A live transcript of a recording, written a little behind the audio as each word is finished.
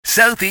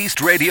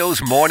Southeast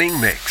Radio's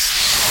morning mix.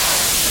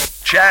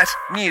 Chat,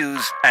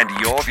 news and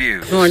your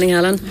views. Morning,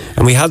 Alan.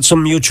 And we had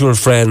some mutual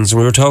friends, and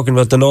we were talking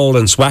about the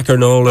Nolans, Wacker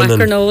Nolan.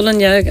 Wacker Nolan,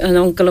 yeah, an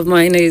uncle of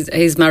mine.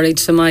 He's married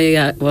to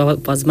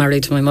was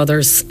married to my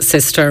mother's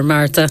sister,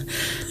 Martha,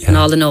 and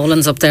all the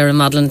Nolans up there in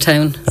Madeleine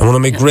Town. And one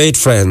of my great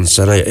friends,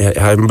 and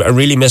I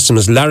really missed him,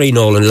 is Larry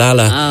Nolan,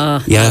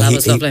 Lala. Lala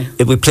was lovely.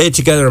 We played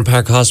together in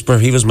Park Hotspur.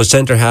 He was my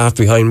centre half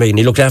behind me, and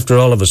he looked after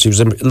all of us. He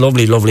was a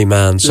lovely, lovely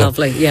man. So.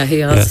 Lovely, yeah,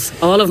 he was.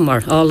 Yeah. All of them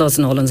are. All those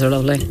Nolans are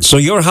lovely. So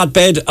your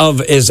hotbed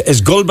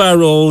is Gulbar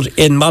Road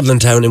in Madeleine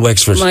Town in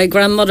Wexford. My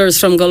grandmother's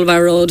from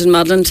Gulbar Road in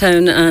Madeleine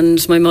Town,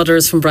 and my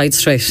mother's from Bride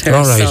Street here,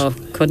 all right. So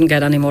couldn't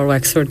get any more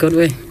Wexford, could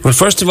we? Well,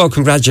 first of all,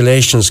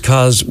 congratulations,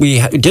 because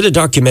we did a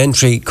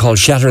documentary called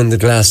Shattering the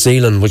Glass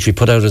Ceiling, which we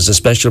put out as a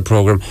special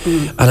programme,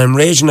 and I'm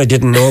raging I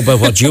didn't know about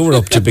what you were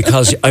up to,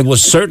 because I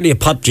was certainly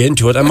popped you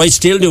into it. I might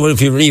still do it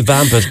if you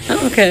revamp it.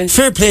 Okay.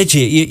 Fair play to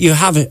you. You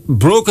have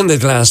broken the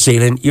glass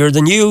ceiling. You're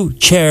the new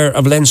chair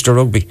of Leinster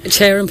Rugby.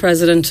 Chair and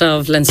president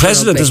of Leinster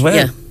President Rugby. as well?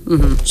 Yeah.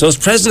 Mm-hmm. So it's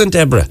President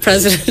Deborah.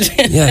 President.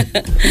 Yeah.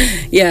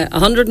 Yeah,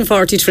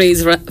 143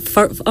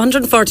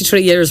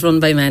 years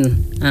run by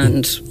men,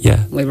 and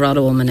we brought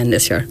a woman in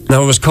this year.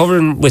 Now, I was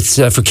covering with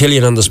for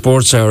Killian on the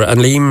Sports Hour, and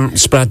Liam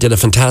Spratt did a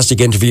fantastic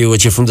interview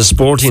with you from the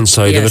sporting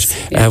side of it,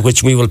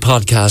 which we will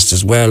podcast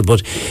as well.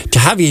 But to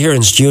have you here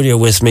in studio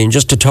with me and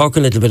just to talk a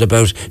little bit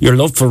about your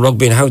love for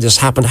rugby and how this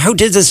happened. How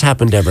did this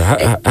happen,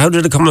 Deborah? How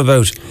did it come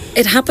about?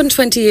 It happened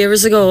 20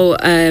 years ago.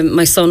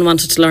 My son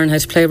wanted to learn how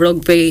to play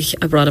rugby.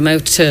 I brought him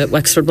out to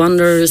Wexford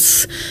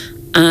Wanderers,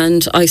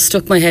 and I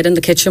stuck my head in the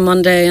kitchen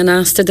one day and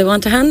asked, did they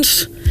want a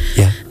hand?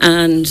 Yeah.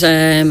 And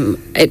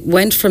it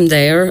went from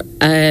there.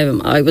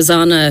 I was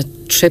on a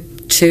trip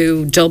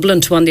to Dublin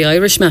to one of the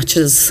Irish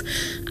matches,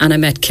 and I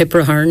met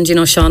Kipper Ahern, you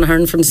know Sean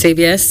Ahern from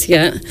CBS,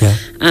 yeah.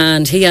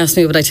 And he asked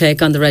me would I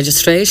take on the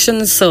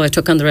registrations, so I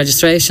took on the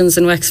registrations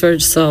in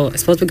Wexford. So I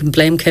suppose we can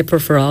blame Kipper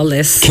for all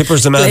this.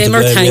 Kipper's the man blame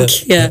to blame,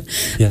 thank, yeah.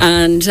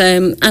 And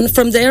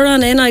from there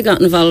on in I got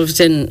involved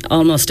in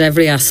almost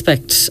every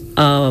aspect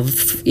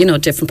of, you know,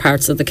 different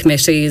parts of the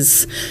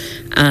committees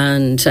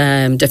and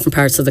different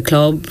parts of the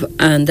club.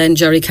 And then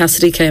Jerry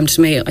Cassidy came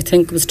to me, I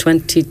think it was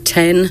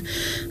 2010,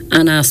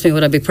 and asked me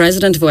would I be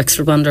president of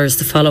Wexford Wanderers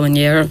the following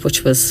year,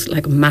 which was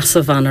like a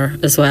massive honour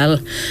as well.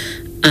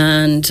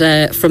 And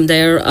from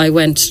there I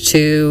went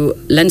to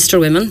Leinster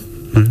Women.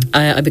 Mm-hmm.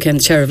 I became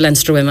the chair of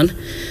Leinster Women.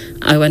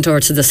 I went over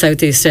to the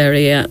Southeast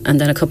area,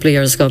 and then a couple of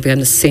years ago became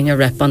the senior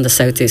rep on the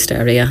Southeast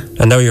area.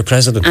 And now you're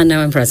president. And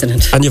now I'm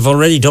president. And you've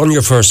already done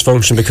your first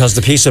function, because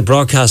the piece of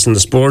broadcast in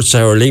the Sports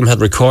Hour, Liam had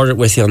recorded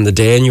with you on the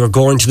day, and you were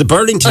going to the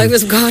Burlington. I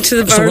was going to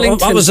the Burlington.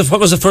 So what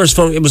was the first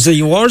function? It was the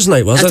awards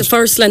night, was it? The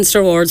first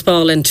Leinster Awards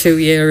ball in 2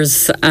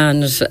 years,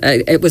 and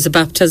it was a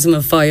baptism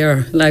of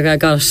fire. Like, I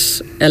got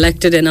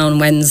elected in on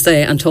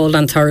Wednesday and told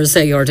on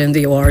Thursday you're doing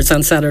the awards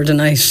on Saturday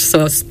night.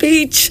 So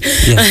speech.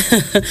 Yeah.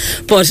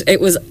 But it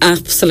was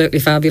absolutely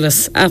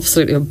fabulous,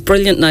 absolutely a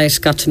brilliant night.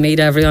 Got to meet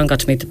everyone,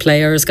 got to meet the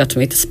players, got to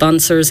meet the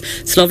sponsors.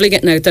 It's lovely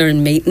getting out there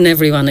and meeting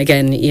everyone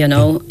again, you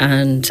know,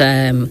 and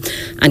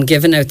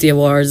giving out the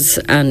awards.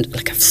 And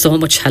like, I've so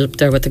much help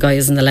there with the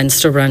guys in the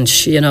Leinster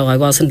branch, you know. I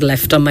wasn't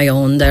left on my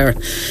own there,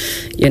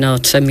 you know,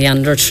 to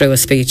meander through a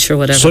speech or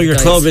whatever. So your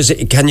club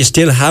can you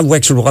still have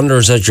Wexford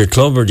Wanderers as your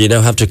club, or do you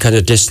now have to kind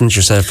of distance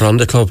yourself from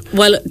the club?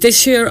 Well,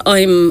 this year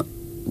I'm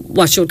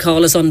what you would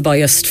call as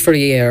unbiased for a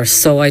year,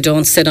 so I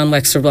don't sit on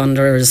Wexford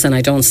Wanderers and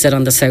I don't sit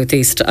on the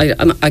Southeast.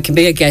 I can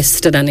be a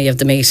guest at any of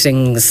the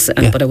meetings,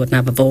 but I wouldn't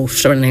have a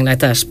vote or anything like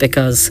that,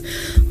 because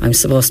I'm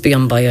supposed to be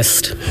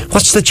unbiased.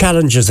 What's the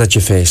challenges that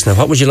you face now?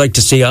 What would you like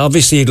to see?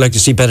 Obviously you'd like to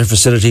see better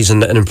facilities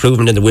and an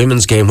improvement in the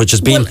women's game, which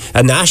has been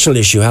a national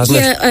issue, hasn't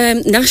it? Yeah,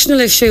 national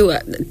issue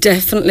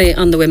definitely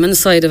on the women's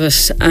side of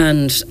it,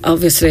 and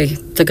obviously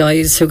the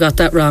guys who got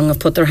that wrong have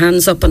put their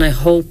hands up, and I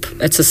hope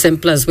it's as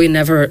simple as we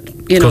never,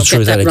 you know,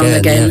 get that wrong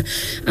again,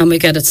 and we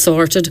get it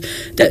sorted.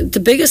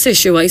 The biggest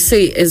issue I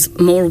see is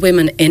more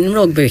women in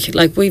rugby.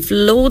 Like, we've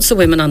loads of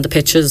women on the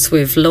pitches,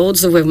 we've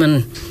loads of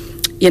women,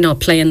 you know,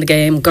 playing the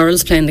game,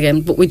 girls playing the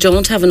game, but we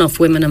don't have enough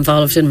women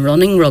involved in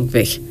running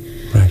rugby.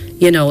 Right.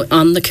 You know,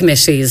 on the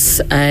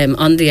committees,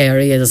 on the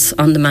areas,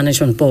 on the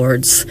management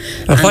boards.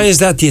 And why is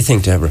that, do you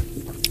think, Deborah?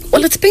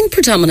 Well, it's been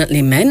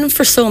predominantly men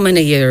for so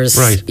many years,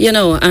 right? You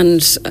know,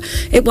 and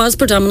it was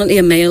predominantly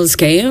a male's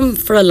game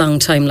for a long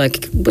time.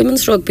 Like,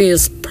 women's rugby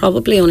is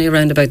probably only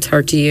around about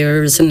 30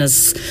 years and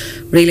has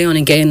really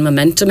only gained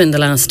momentum in the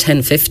last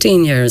 10,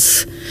 15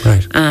 years.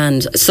 Right.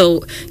 And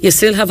so you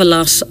still have a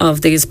lot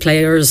of these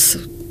players.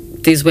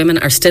 These women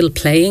are still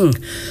playing,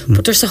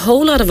 but there's a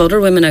whole lot of other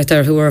women out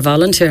there who are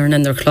volunteering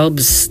in their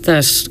clubs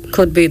that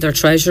could be their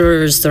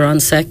treasurers, their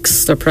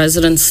on-secs, their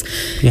presidents.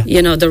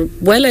 You know, they're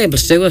well able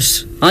to do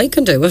it, I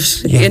can do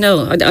it. You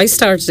know, I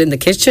started in the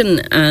kitchen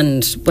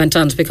and went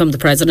on to become the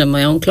president of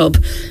my own club,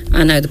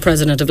 and now the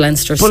president of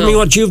Leinster. But I mean,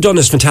 what you've done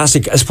is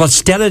fantastic. As what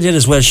Stella did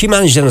as well. She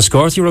managed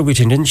Enniscorthy rugby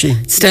team, didn't she?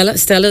 Stella,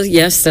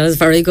 yes, Stella's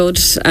very good.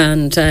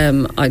 And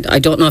I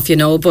don't know if you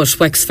know, but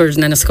Wexford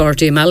and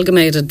Enniscorthy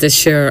amalgamated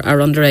this year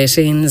our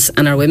under-18s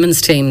and our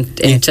women's team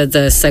into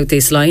the South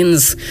East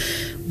Lions,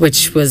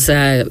 which was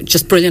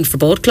just brilliant for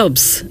both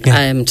clubs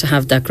to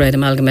have that great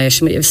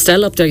amalgamation. But you've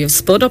Stella up there, you've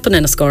Spud up in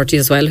Enniscorthy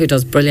as well, who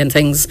does brilliant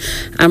things.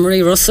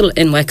 Anne-Marie Russell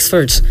in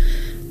Wexford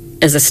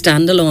is a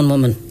standalone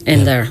woman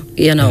in there,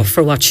 you know,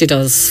 for what she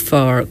does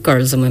for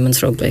girls and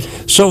women's rugby.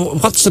 So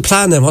what's the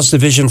plan then? What's the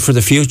vision for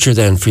the future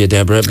then for you,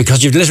 Deborah?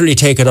 Because you've literally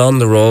taken on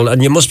the role,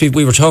 and you must be,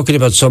 we were talking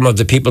about some of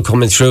the people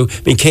coming through.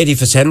 I mean, Katie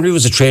Fitzhenry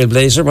was a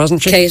trailblazer,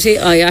 wasn't she? Katie,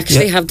 I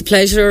actually have the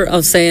pleasure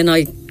of saying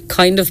I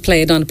kind of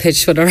played on a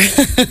pitch with her.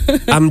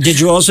 Did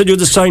you also do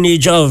the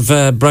signage of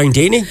Brian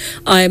Deeney?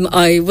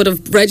 I would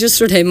have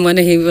registered him when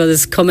he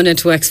was coming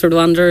into Wexford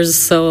Wanderers,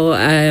 so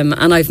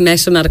and I've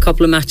met him at a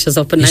couple of matches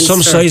up in Leinster.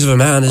 He's some size of a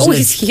man, isn't he? Oh,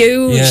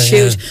 he's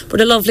huge, but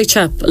a lovely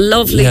chap,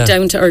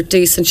 down to earth,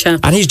 decent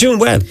chap. And he's doing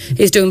well.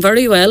 He's doing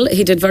very well.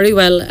 He did very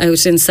well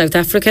out in South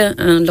Africa,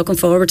 and looking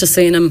forward to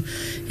seeing him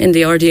in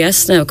the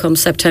RDS now come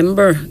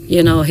September.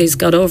 You know, he's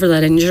got over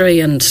that injury,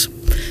 and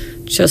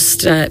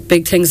just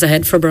big things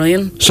ahead for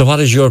Brian. So what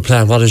is your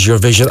plan? What is your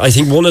vision? I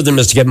think one of them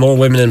is to get more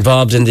women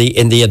involved in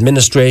the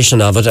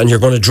administration of it, and you're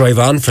going to drive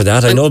on for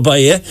that. I know by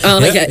you.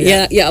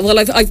 Well,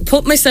 I've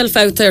put myself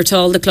out there to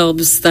all the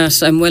clubs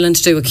that I'm willing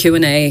to do a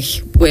Q&A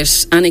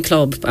with any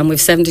club, and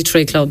we've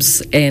 73 clubs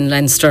in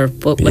Leinster,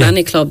 but with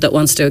any club that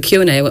wants to do a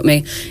Q&A with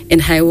me in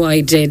how I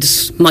did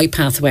my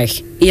pathway,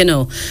 you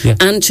know,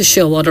 and to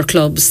show other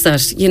clubs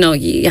that, you know,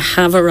 you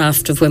have a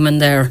raft of women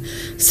there.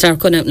 Start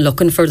going out and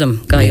looking for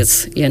them,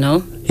 guys, you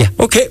know. Yeah,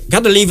 okay,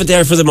 got to leave it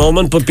there for the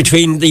moment, but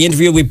between the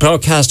interview we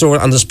broadcast over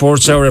on the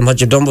Sports Hour and what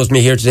you've done with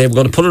me here today, we're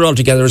going to put it all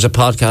together as a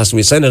podcast and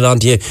we send it on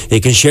to you. You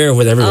can share it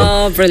with everyone.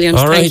 Oh, brilliant.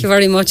 Thank you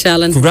very much,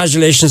 Alan.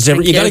 Congratulations,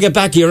 Deborah. You got to get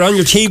back. You're on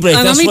your tea break.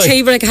 I'm on my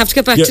tea break. I have to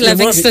get back to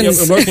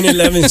Livingston's. You're working in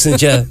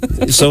Livingston's, yeah.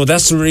 So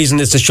that's the reason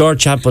it's a short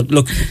chat, but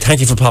look,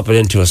 thank you for popping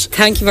into us.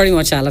 Thank you very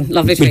much, Alan.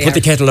 Lovely to be here. We'll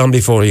put the kettle on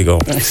before you go.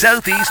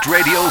 South East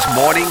Radio's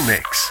Morning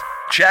Mix.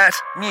 Chat,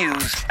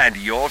 news and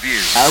your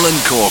views. Alan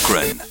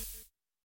Corcoran.